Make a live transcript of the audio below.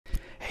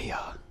Hey,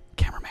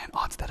 cameraman,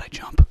 odds that I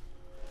jump.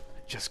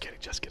 Just kidding,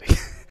 just kidding.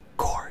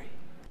 Corey.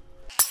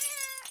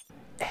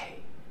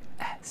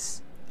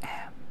 ASMR.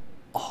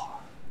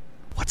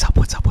 What's up,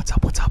 what's up, what's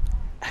up, what's up?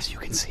 As you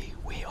can see,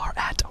 we are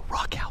at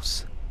Rock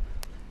House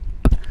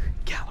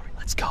Gallery.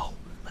 Let's go.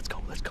 Let's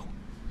go, let's go.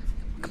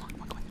 Come on,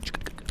 come on, come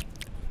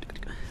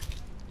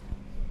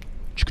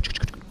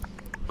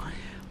on.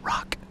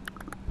 Rock,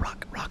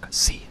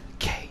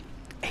 C-K-H-O-U-S-E.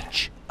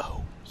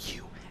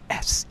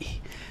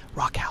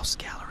 Rock House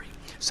Gallery.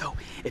 So,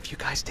 if you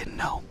guys didn't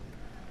know,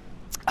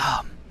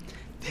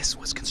 this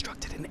was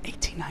constructed in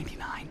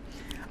 1899,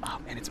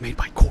 and it's made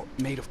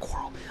of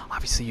coral.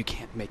 Obviously, you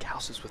can't make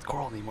houses with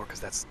coral anymore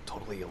because that's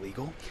totally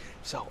illegal.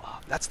 So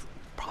that's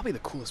probably the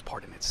coolest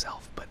part in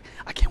itself. But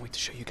I can't wait to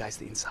show you guys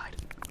the inside.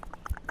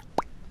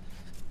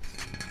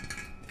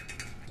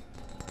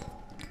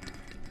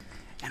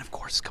 And of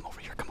course, come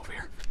over here, come over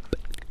here.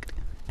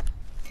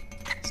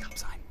 Stop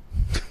sign.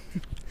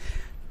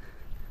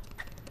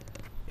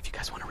 If you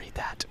guys want to read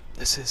that,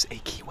 this is a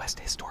Key West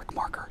historic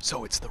marker,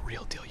 so it's the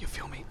real deal, you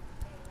feel me?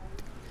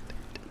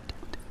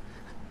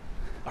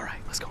 All right,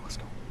 let's go, let's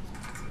go.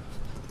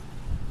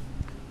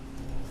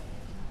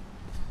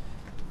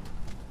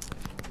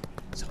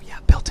 So yeah,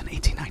 built in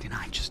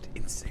 1899, just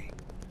insane,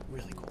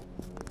 really cool.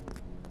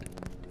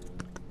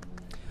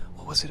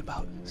 What was it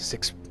about?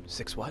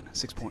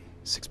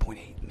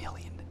 $6.8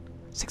 million.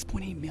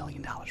 $6.8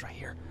 million right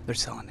here. They're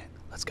selling it.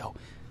 Let's go.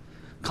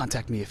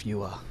 Contact me if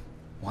you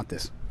want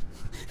this.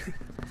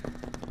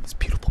 This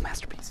beautiful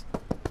masterpiece.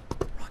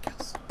 Rock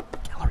House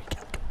Gallery.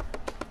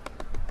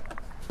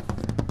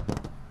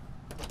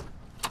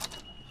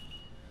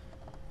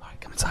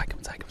 Alright, come inside, come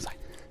inside, come inside.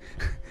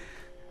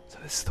 So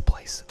this is the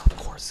place. Of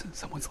course,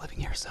 someone's living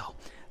here, so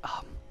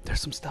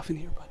there's some stuff in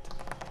here, but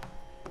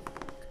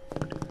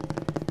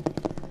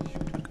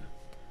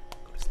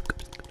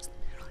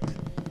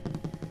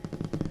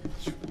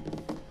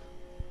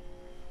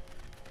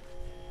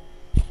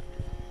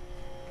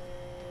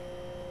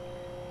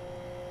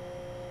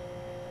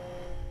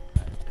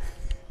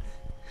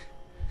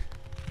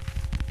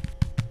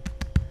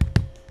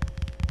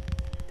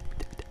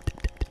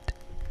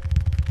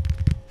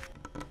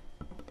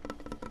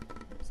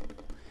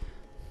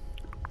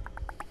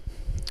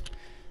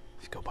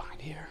go behind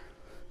here.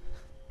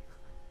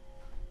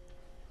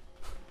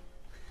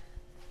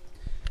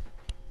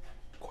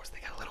 Of course, they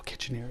got a little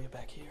kitchen area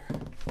back here.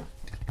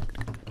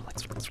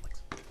 Relax, relax,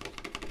 relax.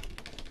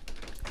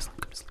 Come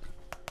sleep, come sleep.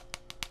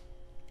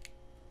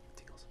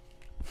 Tingles.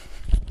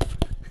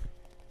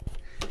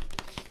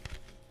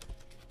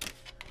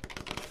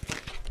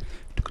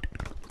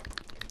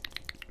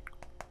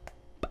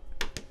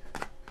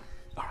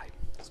 All right,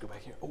 let's go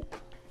back here. Oh.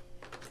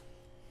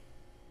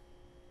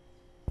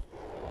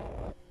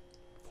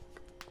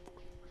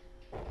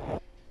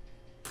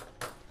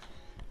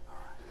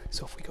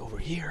 So if we go over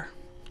here,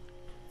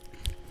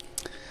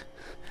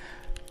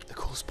 the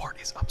coolest part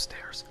is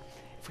upstairs.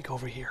 If we go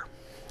over here,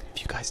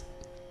 if you guys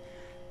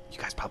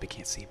probably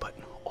can't see, but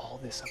all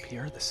this up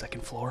here, the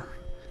second floor,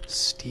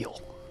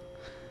 steel.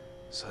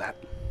 So that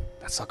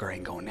sucker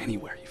ain't going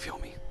anywhere, you feel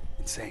me?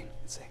 Insane,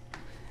 insane,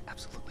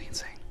 absolutely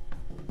insane.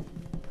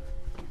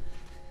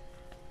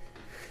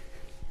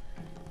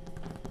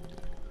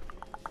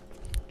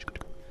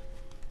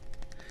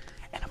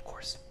 And of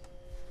course,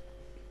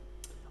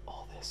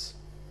 all this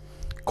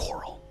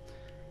coral.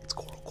 It's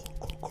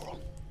coral.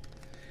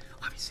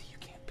 Obviously, you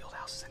can't build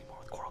houses anymore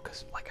with coral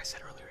because, like I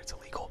said earlier, it's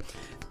illegal,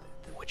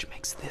 which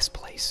makes this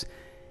place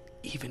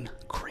even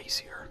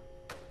crazier.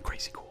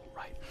 Crazy cool,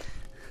 right?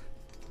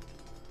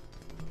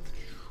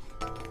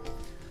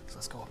 So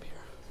let's go up here.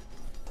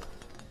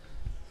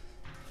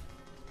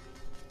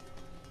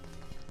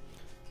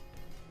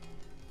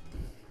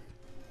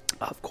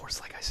 Of course,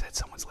 like I said,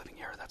 someone's living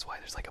here. That's why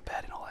there's like a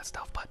bed and all that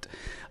stuff. But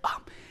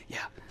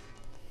yeah.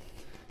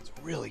 It's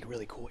really,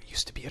 really cool. It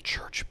used to be a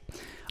church.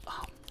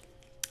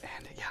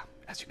 And yeah,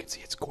 as you can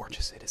see, it's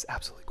gorgeous. It is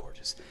absolutely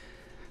gorgeous.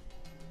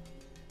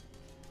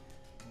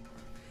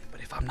 But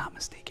if I'm not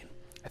mistaken,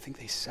 I think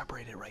they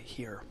separated right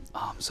here.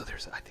 So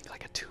there's, I think,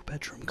 like a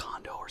 2-bedroom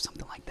condo or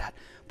something like that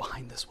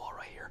behind this wall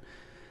right here.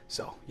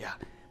 So yeah,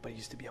 but it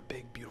used to be a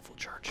big, beautiful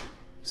church.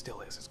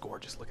 Still is. It's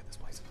gorgeous. Look at this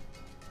place.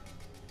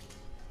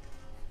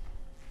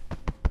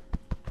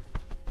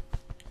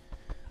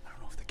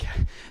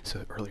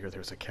 So earlier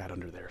there was a cat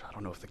under there. I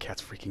don't know if the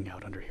cat's freaking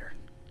out under here.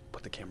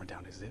 Put the camera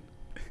down. Is it?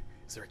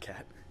 Is there a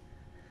cat?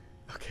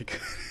 Okay,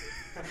 good.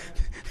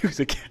 There's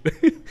a cat.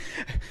 Tingles,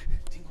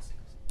 tingles.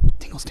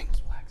 Tingles,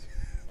 tingles. Relax.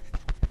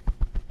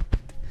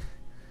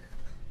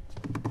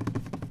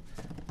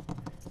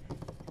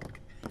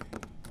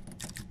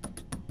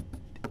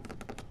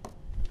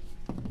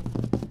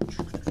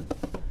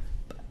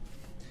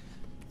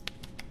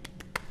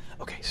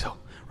 Okay, so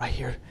right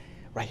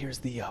here's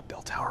the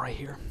bell tower right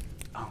here.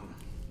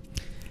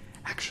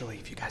 Actually,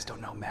 if you guys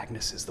don't know,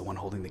 Magnus is the one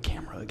holding the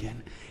camera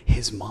again.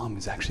 His mom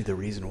is actually the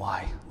reason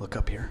why. Look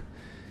up here.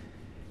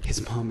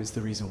 His mom is the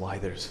reason why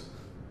there's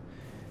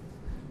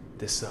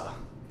this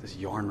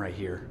yarn right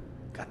here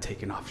got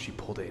taken off. She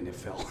pulled it and it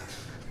fell.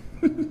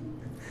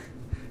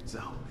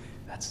 So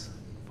that's a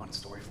fun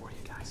story for you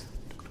guys.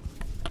 Go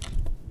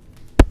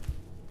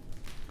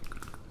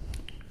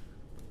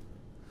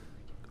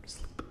to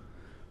sleep.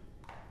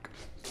 Go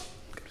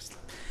to sleep.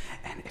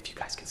 And if you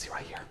guys can see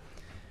right here,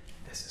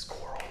 this is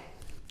coral.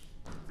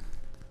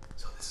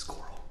 So this is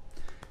coral.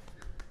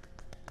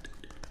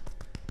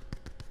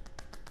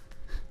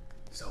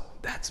 So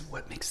that's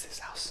what makes this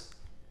house,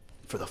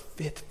 for the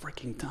 5th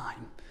freaking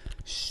time,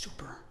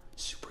 super,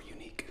 super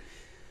unique.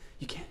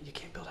 You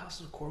can't build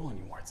houses with coral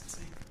anymore. It's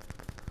insane.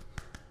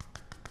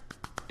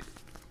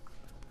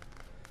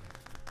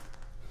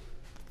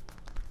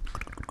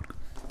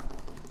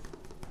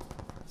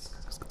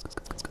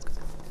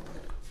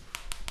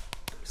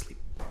 Go to sleep.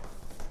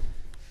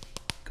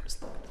 Go to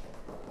sleep.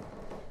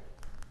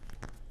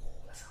 Oh,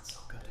 that sounds so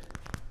good.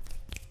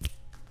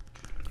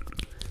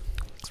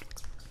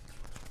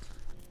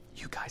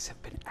 You guys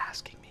have been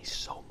asking me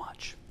so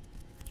much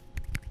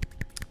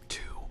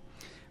to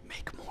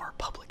make more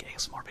public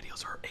ASMR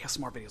videos, or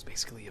ASMR videos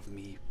basically of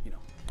me,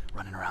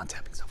 running around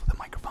tapping stuff with a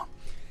microphone.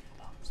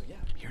 So yeah,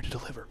 I'm here to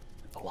deliver.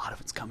 A lot of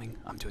it's coming.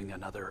 I'm doing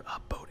another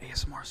boat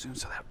ASMR soon,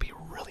 so that would be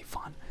really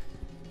fun.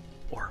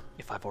 Or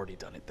if I've already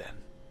done it, then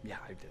yeah,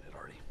 I did it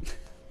already.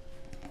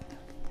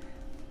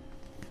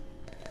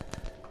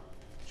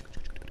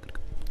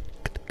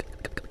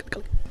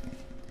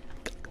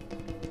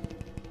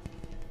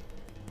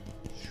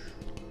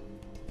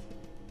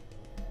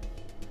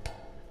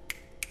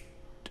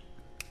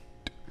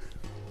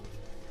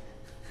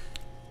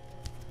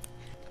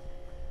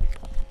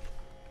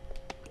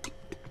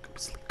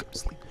 Go to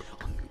sleep.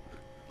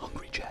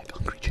 Hungry Jack,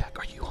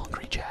 are you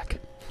hungry, Jack?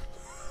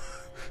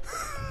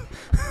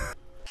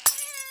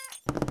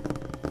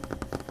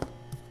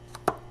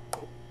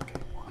 Okay,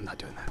 well, I'm not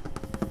doing that.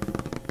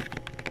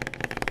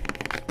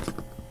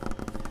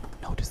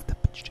 Notice the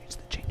pitch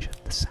change,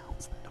 the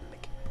sounds that I'm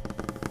making.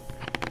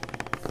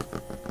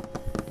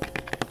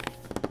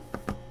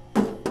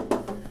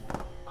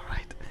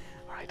 Alright.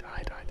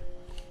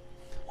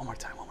 One more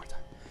time.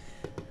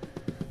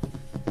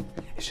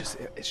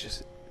 It's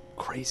just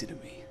crazy to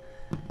me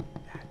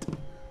that the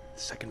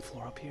 2nd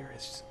floor up here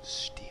is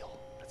steel.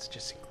 That's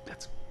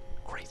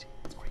crazy.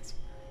 It's crazy.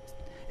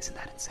 Isn't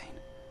that insane?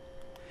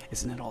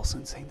 Isn't it also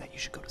insane that you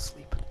should go to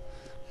sleep?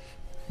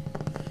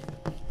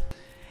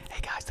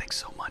 Hey guys, thanks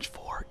so much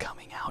for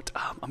coming out.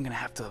 I'm gonna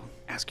have to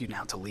ask you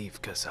now to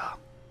leave because,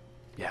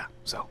 yeah,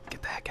 so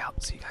get the heck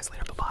out. See you guys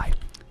later. Bye-bye.